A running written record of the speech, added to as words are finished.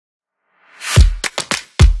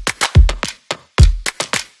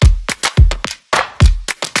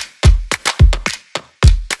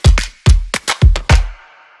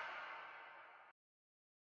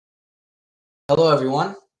Hello,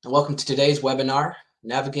 everyone, and welcome to today's webinar,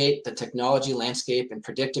 Navigate the Technology Landscape in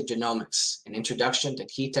Predictive Genomics, an Introduction to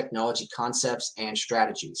Key Technology Concepts and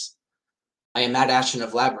Strategies. I am Matt Ashton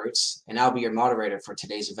of LabRoots, and I'll be your moderator for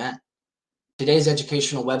today's event. Today's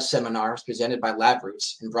educational web seminar is presented by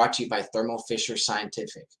LabRoots and brought to you by Thermo Fisher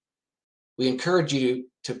Scientific. We encourage you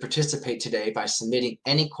to participate today by submitting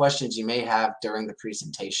any questions you may have during the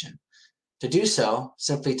presentation. To do so,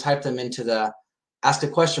 simply type them into the Ask a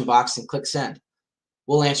Question box and click Send.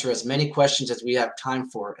 We'll answer as many questions as we have time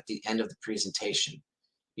for at the end of the presentation.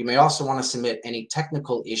 You may also want to submit any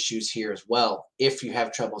technical issues here as well if you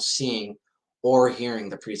have trouble seeing or hearing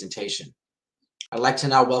the presentation. I'd like to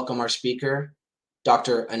now welcome our speaker,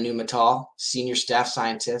 Dr. Anuradha Mittal, Senior Staff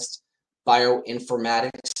Scientist,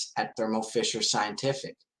 Bioinformatics at Thermo Fisher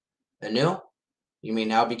Scientific. Anu, you may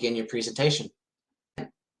now begin your presentation.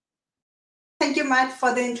 Thank you, Matt,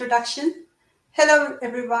 for the introduction. Hello,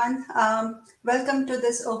 everyone. Welcome to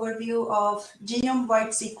this overview of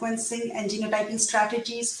genome-wide sequencing and genotyping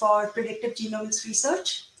strategies for predictive genomics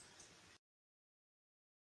research.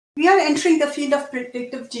 We are entering the field of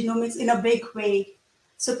predictive genomics in a big way.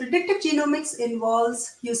 So predictive genomics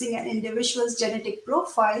involves using an individual's genetic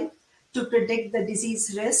profile to predict the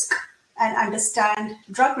disease risk and understand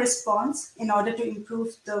drug response in order to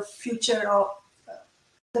improve the future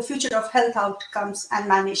of health outcomes and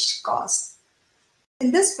manage costs. In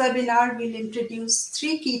this webinar, we'll introduce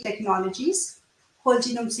three key technologies: whole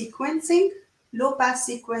genome sequencing, low-pass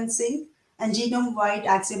sequencing, and genome-wide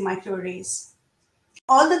axiom microarrays.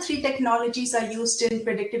 All the three technologies are used in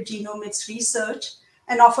predictive genomics research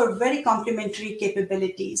and offer very complementary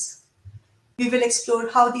capabilities. We will explore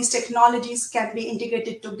how these technologies can be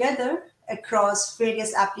integrated together across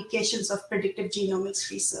various applications of predictive genomics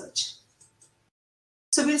research.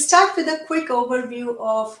 So we'll start with a quick overview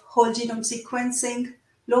of whole genome sequencing,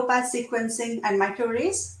 low-pass sequencing, and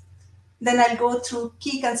microarrays. Then I'll go through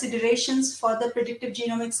key considerations for the predictive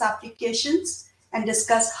genomics applications and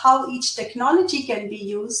discuss how each technology can be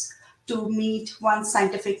used to meet one's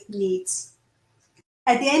scientific needs.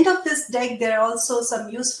 At the end of this deck, there are also some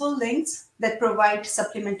useful links that provide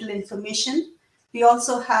supplemental information. We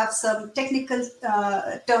also have some technical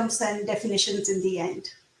terms and definitions in the end.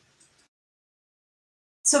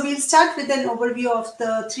 So we'll start with an overview of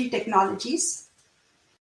the three technologies.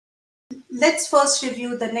 Let's first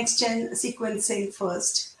review the next-gen sequencing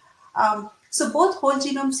first. So both whole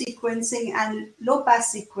genome sequencing and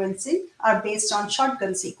low-pass sequencing are based on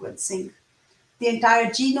shotgun sequencing. The entire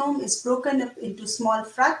genome is broken up into small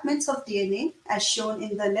fragments of DNA, as shown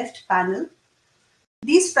in the left panel.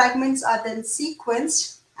 These fragments are then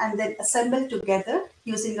sequenced and then assembled together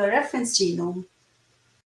using a reference genome.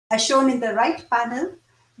 As shown in the right panel,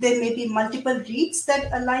 there may be multiple reads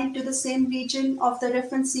that align to the same region of the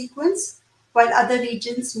reference sequence, while other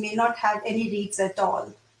regions may not have any reads at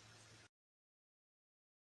all.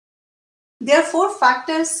 There are four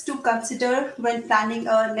factors to consider when planning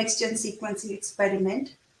a next-gen sequencing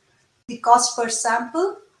experiment: the cost per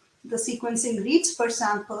sample, the sequencing reads per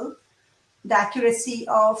sample, the accuracy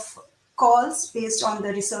of calls based on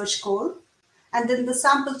the research goal, and then the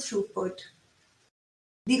sample throughput.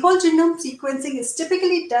 The whole genome sequencing is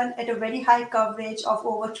typically done at a very high coverage of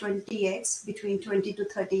over 20x, between 20 to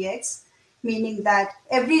 30x, meaning that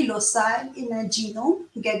every loci in a genome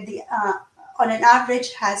on an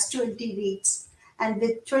average has 20 reads, and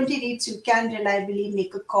with 20 reads you can reliably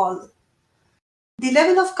make a call. The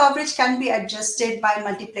level of coverage can be adjusted by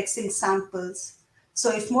multiplexing samples.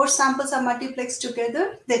 So if more samples are multiplexed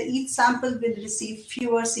together, then each sample will receive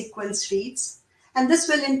fewer sequence reads, and this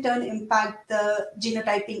will in turn impact the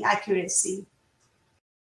genotyping accuracy.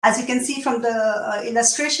 As you can see from the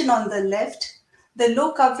illustration on the left, the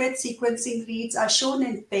low coverage sequencing reads are shown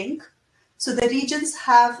in pink. So the regions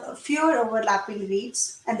have fewer overlapping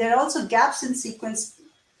reads, and there are also gaps in sequence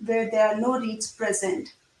where there are no reads present.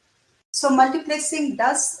 So multiplexing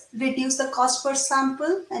does reduce the cost per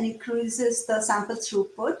sample and increases the sample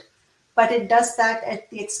throughput, but it does that at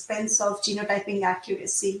the expense of genotyping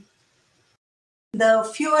accuracy.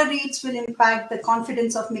 The fewer reads will impact the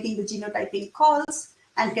confidence of making the genotyping calls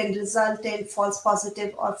and can result in false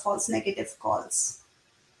positive or false negative calls.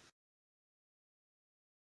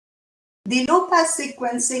 The low-pass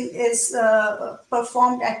sequencing is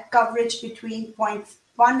performed at coverage between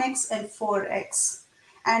 0.1x and 4x,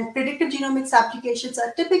 and predictive genomics applications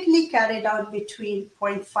are typically carried out between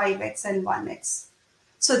 0.5x and 1x.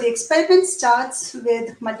 So the experiment starts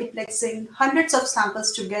with multiplexing hundreds of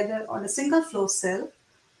samples together on a single flow cell,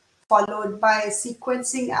 followed by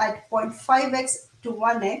sequencing at 0.5x to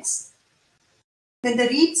 1x. Then the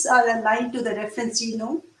reads are aligned to the reference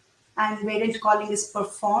genome, and variant calling is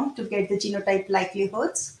performed to get the genotype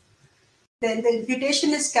likelihoods. Then the imputation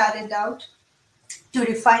is carried out to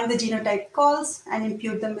refine the genotype calls and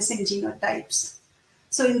impute the missing genotypes.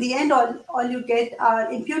 So in the end, all you get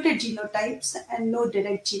are imputed genotypes and no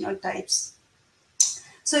direct genotypes.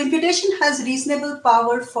 So imputation has reasonable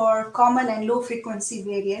power for common and low frequency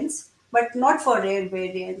variants, but not for rare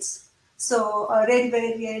variants. So rare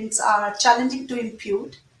variants are challenging to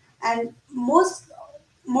impute, and more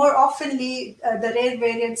oftenly, the rare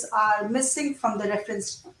variants are missing from the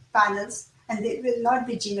reference panels, and they will not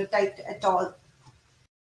be genotyped at all.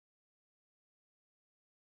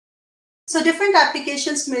 So different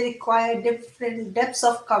applications may require different depths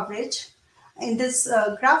of coverage. In this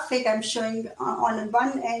graphic, I'm showing on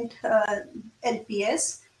one end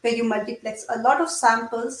LPS, where you multiplex a lot of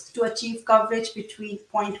samples to achieve coverage between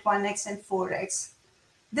 0.1x and 4x.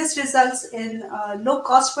 This results in low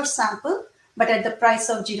cost per sample, but at the price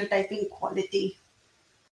of genotyping quality.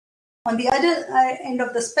 On the other end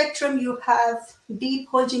of the spectrum, you have deep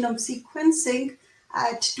whole genome sequencing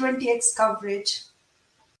at 20x coverage.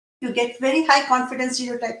 You get very high confidence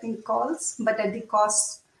genotyping calls, but the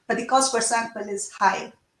cost per sample is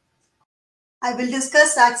high. I will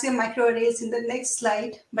discuss axiom microarrays in the next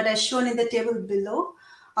slide, but as shown in the table below,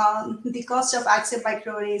 the cost of axiom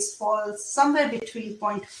microarrays falls somewhere between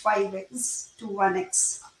 0.5x to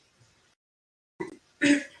 1x.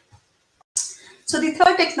 So the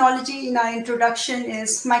third technology in our introduction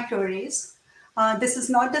is microarrays. This is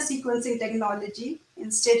not a sequencing technology.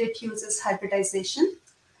 Instead, it uses hybridization.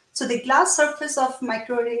 So the glass surface of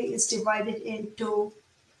microarray is divided into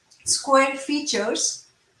square features,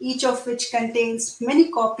 each of which contains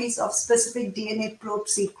many copies of specific DNA probe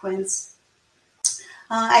sequence.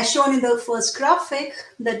 As shown in the first graphic,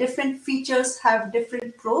 the different features have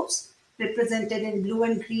different probes represented in blue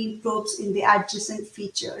and green probes in the adjacent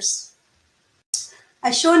features.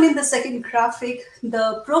 As shown in the second graphic,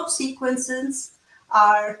 the probe sequences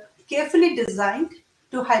are carefully designed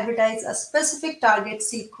to hybridize a specific target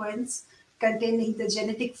sequence containing the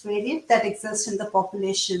genetic variant that exists in the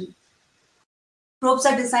population. Probes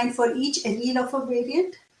are designed for each allele of a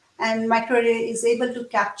variant, and microarray is able to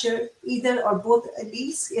capture either or both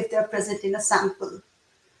alleles if they are present in a sample.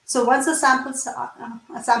 So once a sample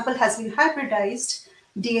has been hybridized,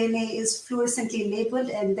 DNA is fluorescently labeled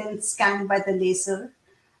and then scanned by the laser,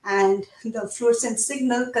 and the fluorescent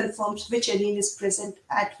signal confirms which allele is present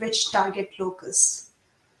at which target locus.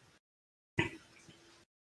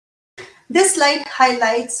 This slide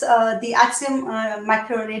highlights the Axiom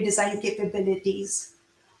microarray design capabilities.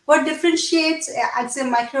 What differentiates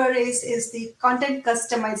Axiom microarrays is the content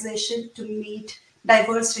customization to meet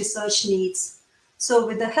diverse research needs. So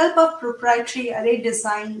with the help of proprietary array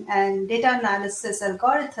design and data analysis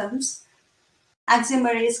algorithms, Axiom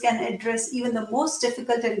arrays can address even the most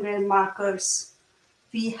difficult and rare markers.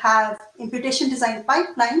 We have imputation design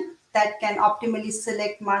pipeline that can optimally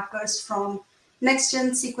select markers from next-gen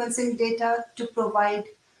sequencing data to provide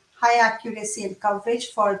high accuracy and coverage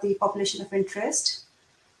for the population of interest.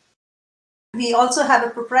 We also have a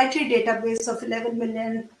proprietary database of 11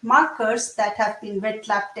 million markers that have been wet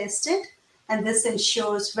lab tested, and this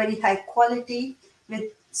ensures very high quality with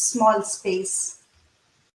small space.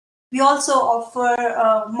 We also offer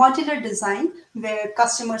a modular design where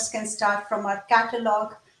customers can start from our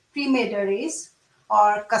catalog pre-made arrays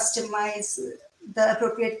or customize the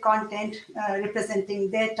appropriate content representing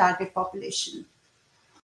their target population.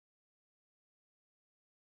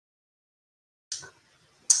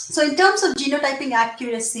 So in terms of genotyping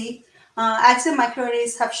accuracy, Axiom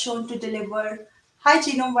microarrays have shown to deliver high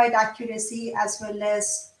genome-wide accuracy as well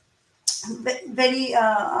as very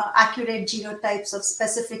accurate genotypes of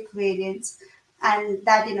specific variants, and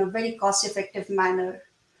that in a very cost-effective manner.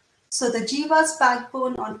 So the GWAS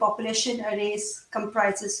backbone on population arrays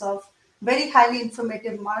comprises of very highly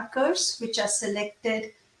informative markers, which are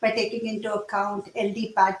selected by taking into account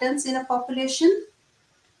LD patterns in a population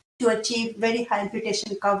to achieve very high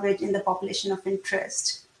imputation coverage in the population of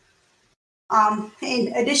interest.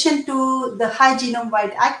 In addition to the high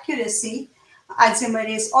genome-wide accuracy, Axiom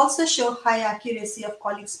arrays also show high accuracy of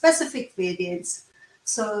calling specific variants.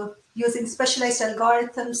 So using specialized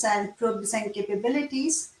algorithms and probe design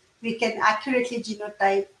capabilities, we can accurately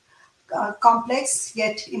genotype complex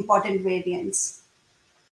yet important variants.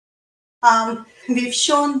 We've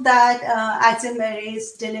shown that Axiom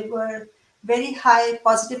arrays deliver very high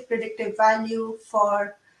positive predictive value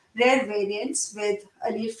for rare variants with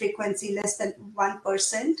allele frequency less than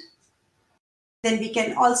 1%. Then we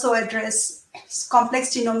can also address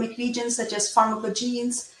complex genomic regions such as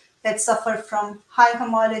pharmacogenes that suffer from high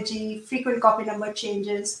homology, frequent copy number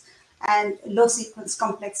changes, and low sequence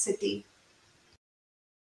complexity.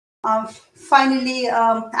 Finally,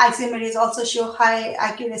 axiomaries also show high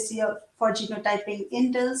accuracy for genotyping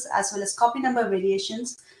indels as well as copy number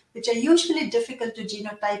variations, which are usually difficult to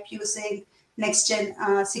genotype using next-gen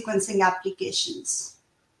sequencing applications.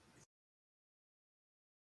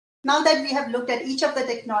 Now that we have looked at each of the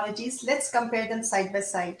technologies, let's compare them side by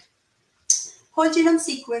side. Whole genome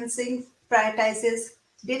sequencing prioritizes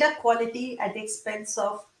data quality at the expense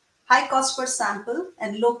of high cost per sample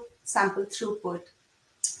and low sample throughput.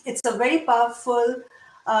 It's a very powerful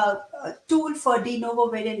tool for de novo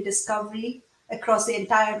variant discovery across the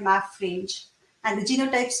entire map range. And the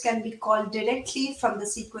genotypes can be called directly from the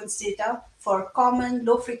sequence data for common,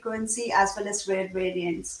 low frequency, as well as rare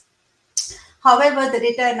variants. However, the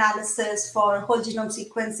data analysis for whole genome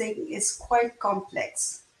sequencing is quite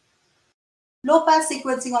complex. Low-pass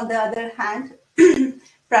sequencing, on the other hand,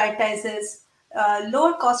 prioritizes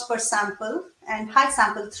lower cost per sample and high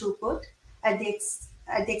sample throughput at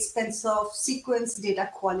the expense of sequence data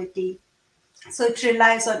quality. So it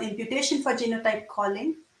relies on imputation for genotype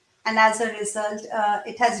calling, and as a result,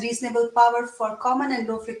 it has reasonable power for common and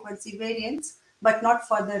low frequency variants, but not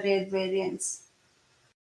for the rare variants.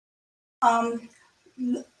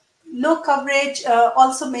 Low coverage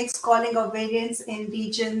also makes calling of variants in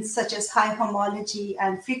regions such as high homology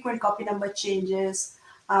and frequent copy number changes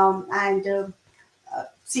and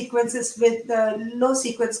sequences with low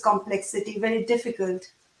sequence complexity very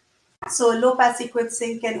difficult. So low-pass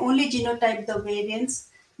sequencing can only genotype the variants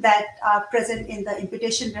that are present in the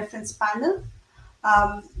imputation reference panel.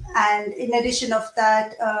 And in addition of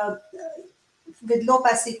that, with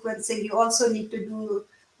low-pass sequencing, you also need to do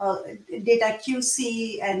data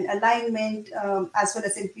QC and alignment, as well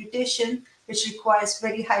as imputation, which requires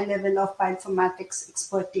very high level of bioinformatics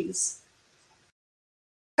expertise.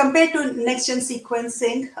 Compared to next-gen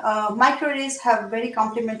sequencing, microarrays have very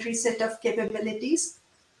complementary set of capabilities.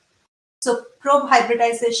 So probe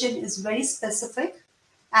hybridization is very specific,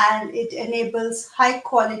 and it enables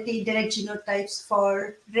high-quality direct genotypes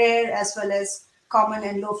for rare as well as common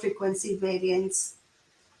and low-frequency variants.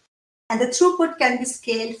 And the throughput can be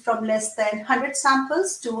scaled from less than 100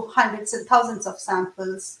 samples to hundreds and thousands of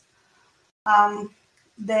samples.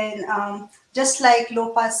 Just like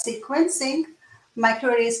low-pass sequencing,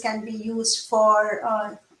 microarrays can be used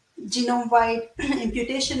for genome-wide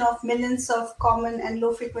imputation of millions of common and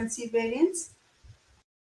low-frequency variants.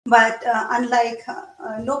 But unlike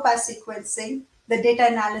low-pass sequencing, the data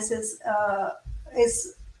analysis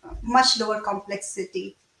is much lower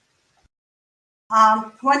complexity.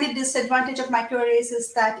 One disadvantage of microarrays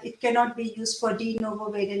is that it cannot be used for de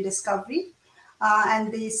novo variant discovery,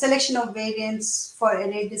 and the selection of variants for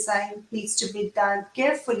array design needs to be done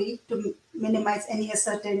carefully to minimize any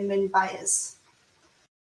ascertainment bias.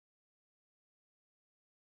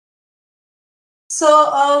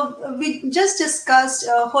 So we just discussed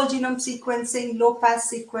whole genome sequencing,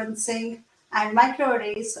 low-pass sequencing, and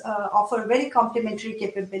microarrays offer very complementary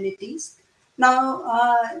capabilities.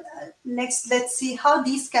 Now, next, let's see how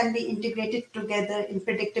these can be integrated together in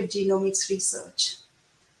predictive genomics research.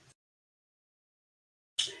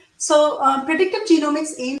 So predictive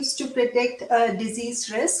genomics aims to predict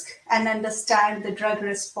disease risk and understand the drug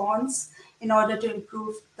response in order to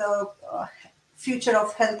improve the future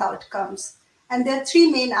of health outcomes. And there are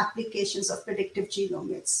three main applications of predictive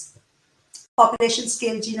genomics: population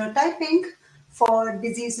scale genotyping for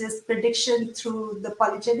disease risk prediction through the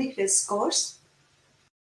polygenic risk scores.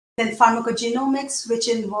 Then pharmacogenomics, which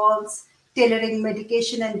involves tailoring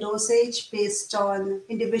medication and dosage based on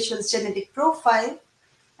individual's genetic profile.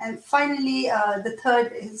 And finally, the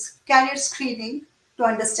third is carrier screening to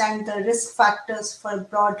understand the risk factors for a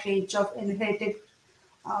broad range of inherited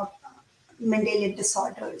Mendelian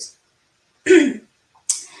disorders.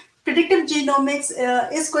 Predictive genomics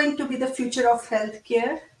is going to be the future of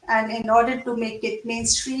healthcare, and in order to make it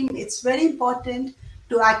mainstream, it's very important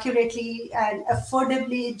to accurately and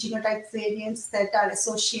affordably genotype variants that are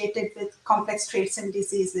associated with complex traits and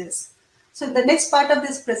diseases. So in the next part of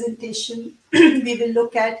this presentation, we will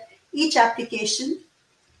look at each application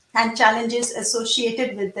and challenges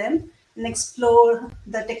associated with them and explore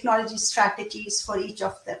the technology strategies for each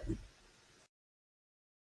of them.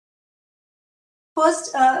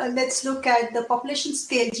 First, let's look at the population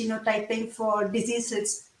scale genotyping for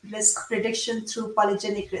disease risk prediction through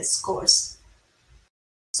polygenic risk scores.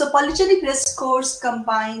 So polygenic risk scores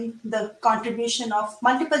combine the contribution of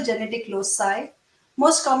multiple genetic loci,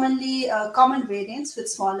 most commonly common variants with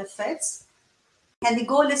small effects. And the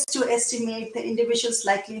goal is to estimate the individual's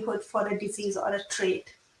likelihood for a disease or a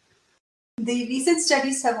trait. The recent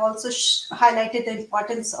studies have also highlighted the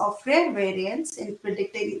importance of rare variants in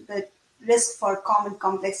predicting the risk for common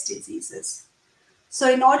complex diseases. So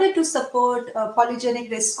in order to support polygenic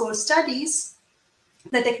risk score studies,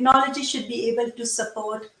 the technology should be able to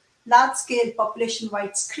support large-scale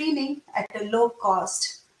population-wide screening at a low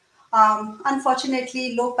cost.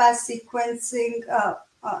 Unfortunately, low-pass sequencing,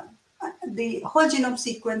 the whole genome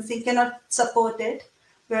sequencing cannot support it,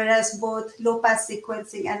 whereas both low-pass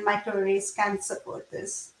sequencing and microarrays can support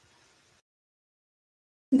this.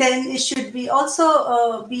 Then it should be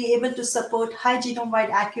also be able to support high genome-wide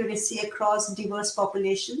accuracy across diverse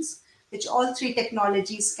populations, which all three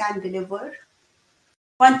technologies can deliver.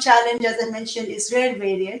 One challenge, as I mentioned, is rare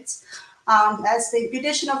variants. As the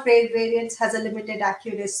imputation of rare variants has a limited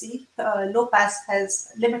accuracy, low pass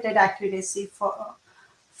has limited accuracy for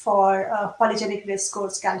polygenic risk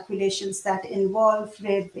scores calculations that involve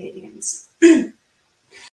rare variants.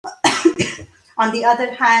 On the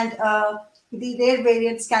other hand, the rare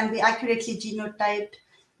variants can be accurately genotyped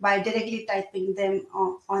by directly typing them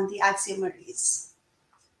on the axiom arrays.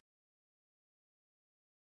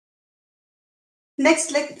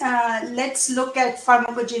 Next, let's look at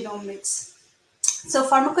pharmacogenomics. So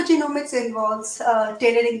pharmacogenomics involves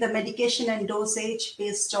tailoring the medication and dosage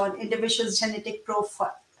based on individual's genetic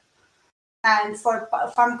profile. And for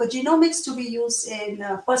pharmacogenomics to be used in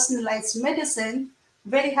personalized medicine,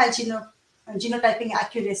 very high genotyping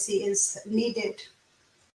accuracy is needed.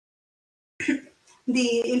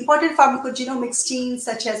 The important pharmacogenomics genes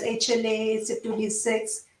such as HLA,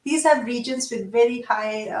 CYP2D6, these have regions with very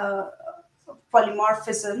high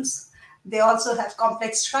polymorphisms. They also have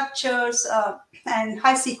complex structures and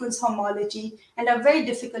high sequence homology and are very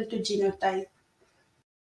difficult to genotype.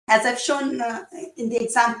 As I've shown in the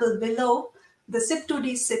example below, the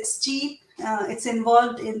CYP2D6 gene, it's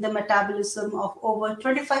involved in the metabolism of over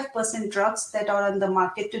 25% drugs that are on the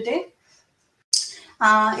market today.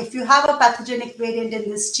 If you have a pathogenic variant in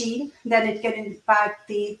this gene, then it can impact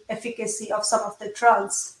the efficacy of some of the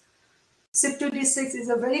drugs. CYP2D6 is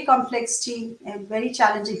a very complex gene and very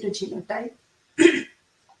challenging to genotype.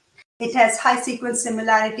 It has high sequence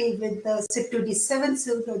similarity with the CYP2D7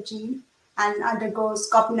 pseudogene and undergoes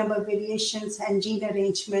copy number variations and gene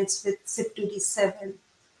arrangements with CYP2D7.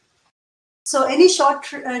 So any short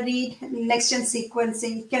read next-gen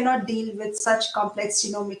sequencing cannot deal with such complex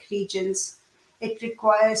genomic regions. It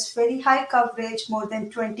requires very high coverage, more than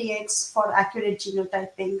 20x for accurate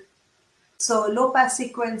genotyping. So low-pass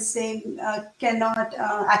sequencing cannot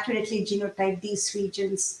accurately genotype these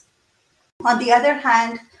regions. On the other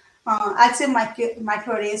hand, axiom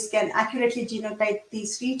microarrays can accurately genotype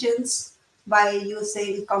these regions by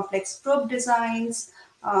using complex probe designs,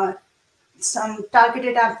 some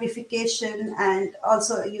targeted amplification, and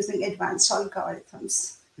also using advanced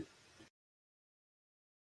algorithms.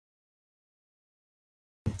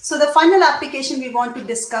 So the final application we want to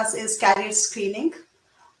discuss is carrier screening.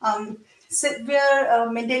 Severe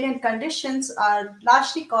Mendelian conditions are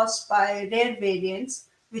largely caused by rare variants,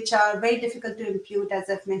 which are very difficult to impute, as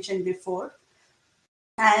I've mentioned before.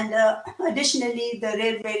 And additionally, the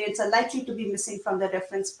rare variants are likely to be missing from the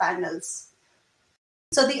reference panels.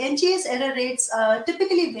 So the NGS error rates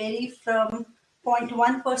typically vary from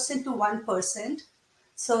 0.1% to 1%.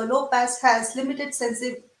 So low pass has limited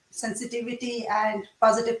sensitivity and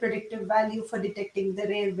positive predictive value for detecting the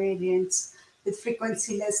rare variants with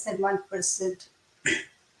frequency less than 1%.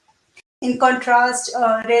 In contrast,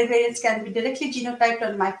 rare variants can be directly genotyped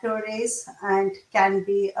on microarrays and can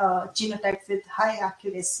be genotyped with high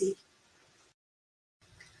accuracy.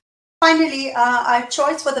 Finally, our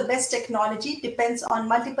choice for the best technology depends on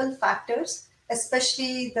multiple factors,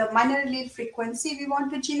 especially the minor allele frequency we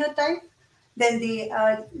want to genotype, then the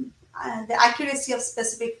accuracy of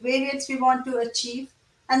specific variants we want to achieve,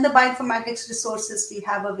 and the bioinformatics resources we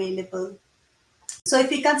have available. So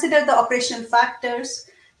if we consider the operational factors,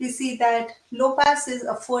 we see that low pass is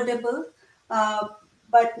affordable,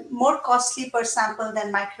 but more costly per sample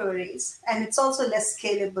than microarrays, and it's also less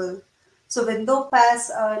scalable. So with low pass,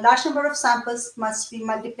 a large number of samples must be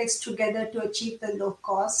multiplexed together to achieve the low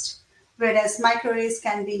cost, whereas microarrays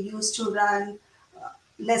can be used to run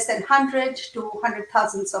less than 100 to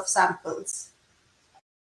 100,000 of samples.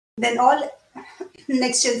 Then all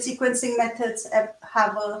next-gen sequencing methods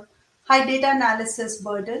have a high data analysis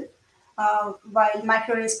burden, while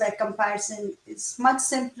microarrays by comparison is much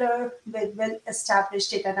simpler with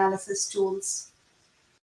well-established data analysis tools.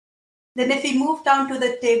 Then if we move down to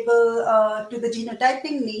the table to the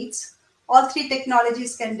genotyping needs, all three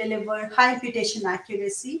technologies can deliver high imputation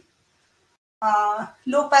accuracy.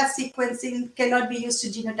 Low-pass sequencing cannot be used to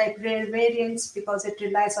genotype rare variants because it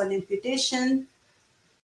relies on imputation,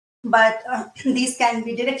 but these can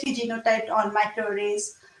be directly genotyped on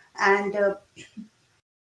microarrays, and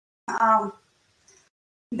um,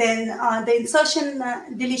 then the insertion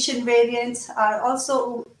deletion variants are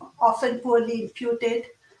also often poorly imputed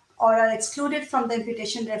or are excluded from the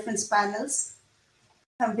imputation reference panels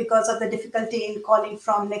because of the difficulty in calling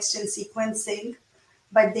from next-gen sequencing,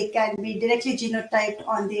 but they can be directly genotyped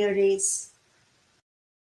on the arrays.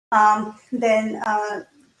 Then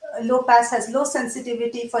low pass has low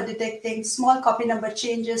sensitivity for detecting small copy number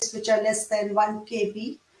changes which are less than 1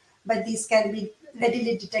 kb, but these can be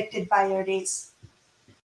readily detected by arrays.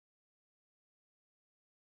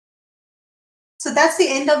 So that's the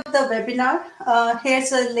end of the webinar.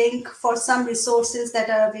 Here's a link for some resources that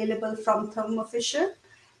are available from Thermo Fisher.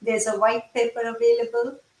 There's a white paper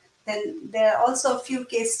available. Then there are also a few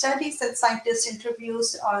case studies and scientist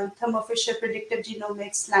interviews on Thermo Fisher Predictive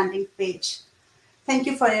Genomics landing page. Thank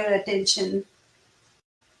you for your attention.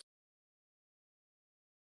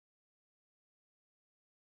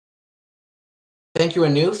 Thank you,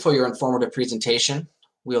 Anu, for your informative presentation.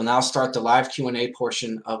 We will now start the live Q&A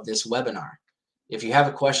portion of this webinar. If you have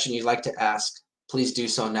a question you'd like to ask, please do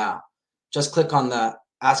so now. Just click on the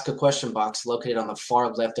Ask a Question box located on the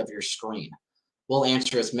far left of your screen. We'll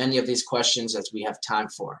answer as many of these questions as we have time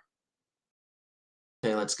for.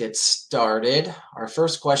 Okay, let's get started. Our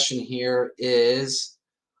first question here is,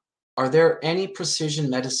 are there any precision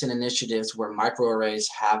medicine initiatives where microarrays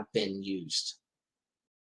have been used?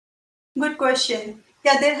 Good question.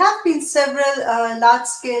 Yeah, there have been several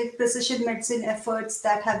large-scale precision medicine efforts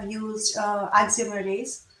that have used axiom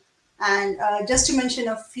arrays. And just to mention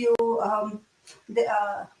a few,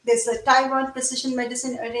 there's a Taiwan precision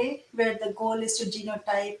medicine array where the goal is to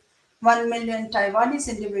genotype 1 million Taiwanese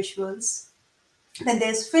individuals. Then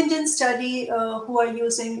there's Finjan study who are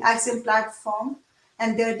using Axiom platform,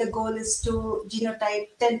 and there the goal is to genotype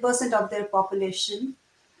 10% of their population.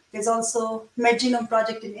 There's also MedGenome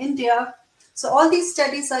project in India. So all these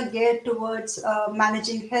studies are geared towards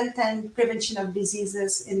managing health and prevention of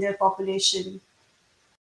diseases in their population.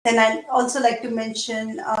 Then I'd also like to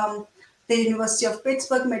mention the University of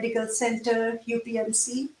Pittsburgh Medical Center,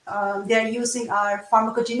 UPMC. They're using our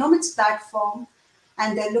pharmacogenomics platform,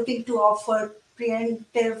 and they're looking to offer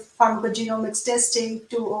preemptive pharmacogenomics testing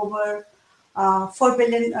to over 4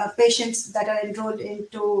 billion patients that are enrolled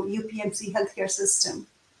into UPMC healthcare system.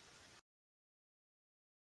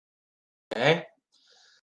 Okay,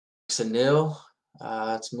 thanks, Anu.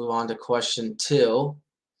 Let's move on to question 2.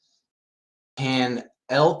 Can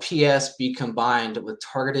LPS be combined with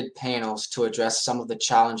targeted panels to address some of the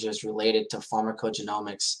challenges related to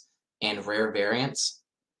pharmacogenomics and rare variants?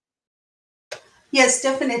 Yes,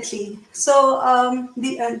 definitely. So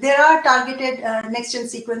there are targeted next-gen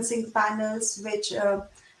sequencing panels which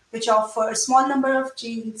offer a small number of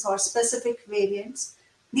genes or specific variants.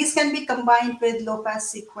 These can be combined with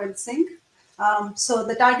low-pass sequencing. So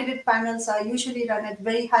the targeted panels are usually run at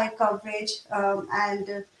very high coverage,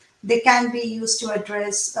 and they can be used to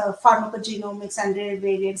address pharmacogenomics and rare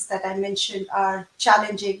variants that I mentioned are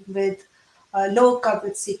challenging with low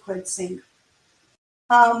coverage sequencing.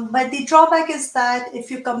 But the drawback is that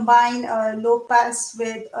if you combine low pass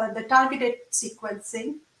with the targeted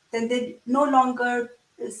sequencing, then they no longer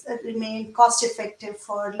remain cost effective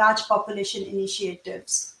for large population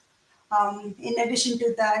initiatives. In addition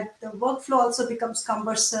to that, the workflow also becomes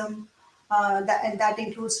cumbersome, and that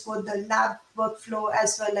includes both the lab workflow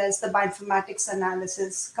as well as the bioinformatics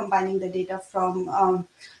analysis, combining the data from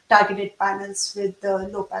targeted panels with the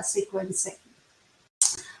low pass sequencing.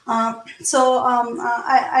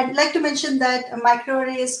 I'd like to mention that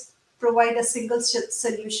microarrays provide a single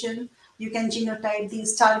solution. You can genotype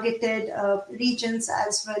these targeted regions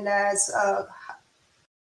as well as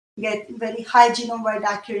get very high genome-wide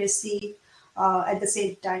accuracy at the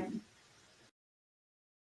same time.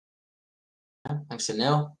 Thanks,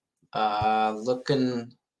 Anil.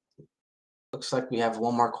 Looks like we have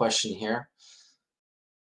one more question here.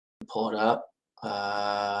 Pull it up.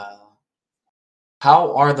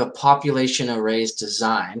 How are the population arrays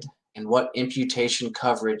designed, and what imputation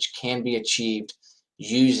coverage can be achieved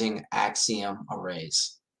using axiom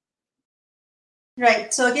arrays?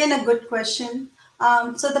 Right. So again, a good question.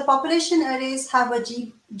 So the population arrays have a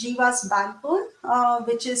GWAS backbone,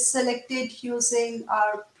 which is selected using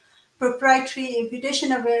our proprietary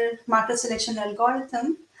imputation-aware marker selection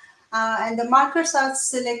algorithm. And the markers are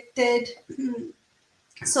selected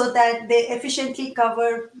so that they efficiently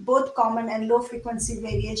cover both common and low frequency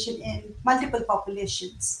variation in multiple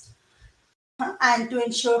populations. and to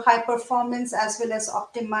ensure high performance as well as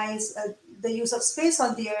optimize the use of space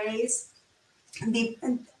on the arrays,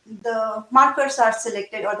 the markers are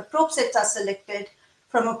selected, or the probe sets are selected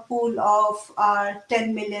from a pool of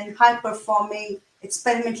 10 million high-performing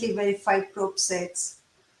experimentally verified probe sets.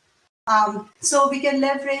 So we can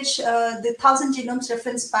leverage the 1000 genomes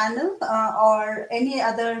reference panel or any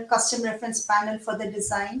other custom reference panel for the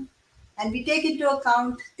design. And we take into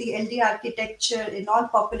account the LD architecture in all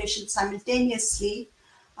populations simultaneously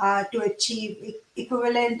to achieve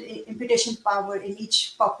equivalent imputation power in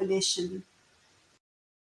each population.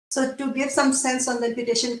 So to give some sense on the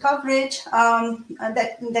imputation coverage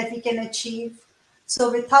that we can achieve,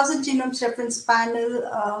 so with 1000 genomes reference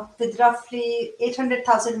panel with roughly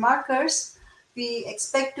 800,000 markers, we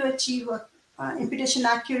expect to achieve imputation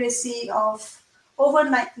accuracy of over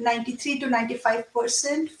 93 to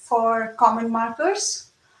 95% for common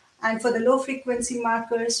markers. And for the low frequency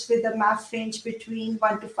markers with a MAF range between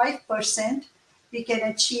 1 to 5%, we can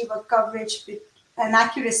achieve a coverage an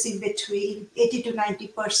accuracy between 80 to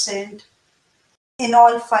 90% in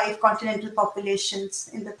all 5 continental populations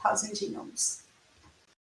in the 1000 genomes.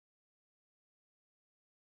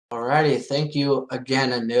 Alrighty, thank you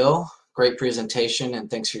again, Anil. Great presentation, and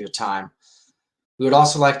thanks for your time. We would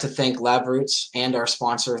also like to thank LabRoots and our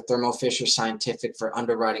sponsor, Thermo Fisher Scientific, for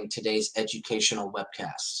underwriting today's educational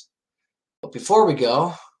webcast. But before we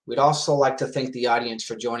go, we'd also like to thank the audience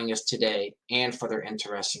for joining us today and for their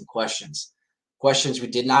interesting questions. Questions we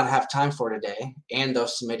did not have time for today, and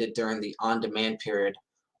those submitted during the on-demand period,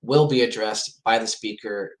 will be addressed by the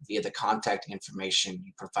speaker via the contact information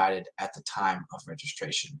you provided at the time of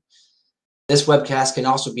registration. This webcast can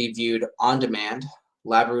also be viewed on demand.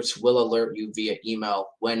 LabRoots will alert you via email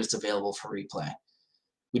when it's available for replay.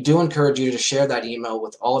 We do encourage you to share that email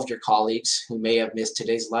with all of your colleagues who may have missed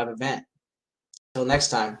today's live event. Until next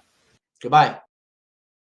time, goodbye.